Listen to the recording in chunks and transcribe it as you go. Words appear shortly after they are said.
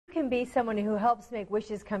Can be someone who helps make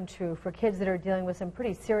wishes come true for kids that are dealing with some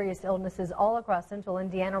pretty serious illnesses all across central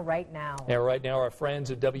Indiana right now. Yeah, right now our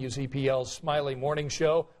friends at WZPL's Smiley Morning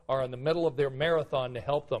Show are in the middle of their marathon to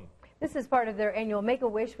help them. This is part of their annual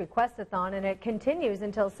Make-A-Wish Requestathon, and it continues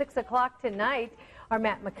until 6 o'clock tonight. Our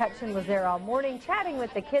Matt McCutcheon was there all morning chatting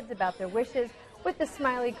with the kids about their wishes with the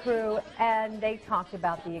Smiley crew, and they talked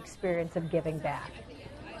about the experience of giving back.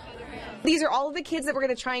 These are all of the kids that we're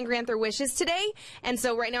going to try and grant their wishes today, and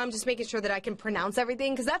so right now I'm just making sure that I can pronounce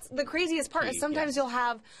everything, because that's the craziest part. Is sometimes you'll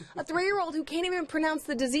have a 3-year-old who can't even pronounce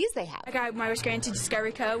the disease they have. I got my wish granted to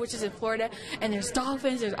Discovery Cove, which is in Florida, and there's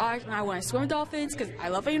dolphins, there's otters, and I want to swim with dolphins because I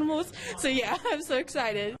love animals. So yeah, I'm so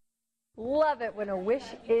excited. Love it when a wish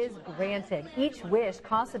is granted. Each wish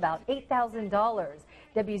costs about $8,000.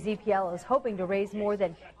 WZPL is hoping to raise more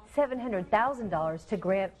than $700,000 to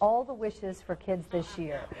grant all the wishes for kids this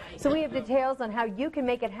year. So we have details on how you can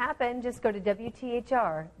make it happen. Just go to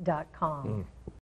WTHR.com.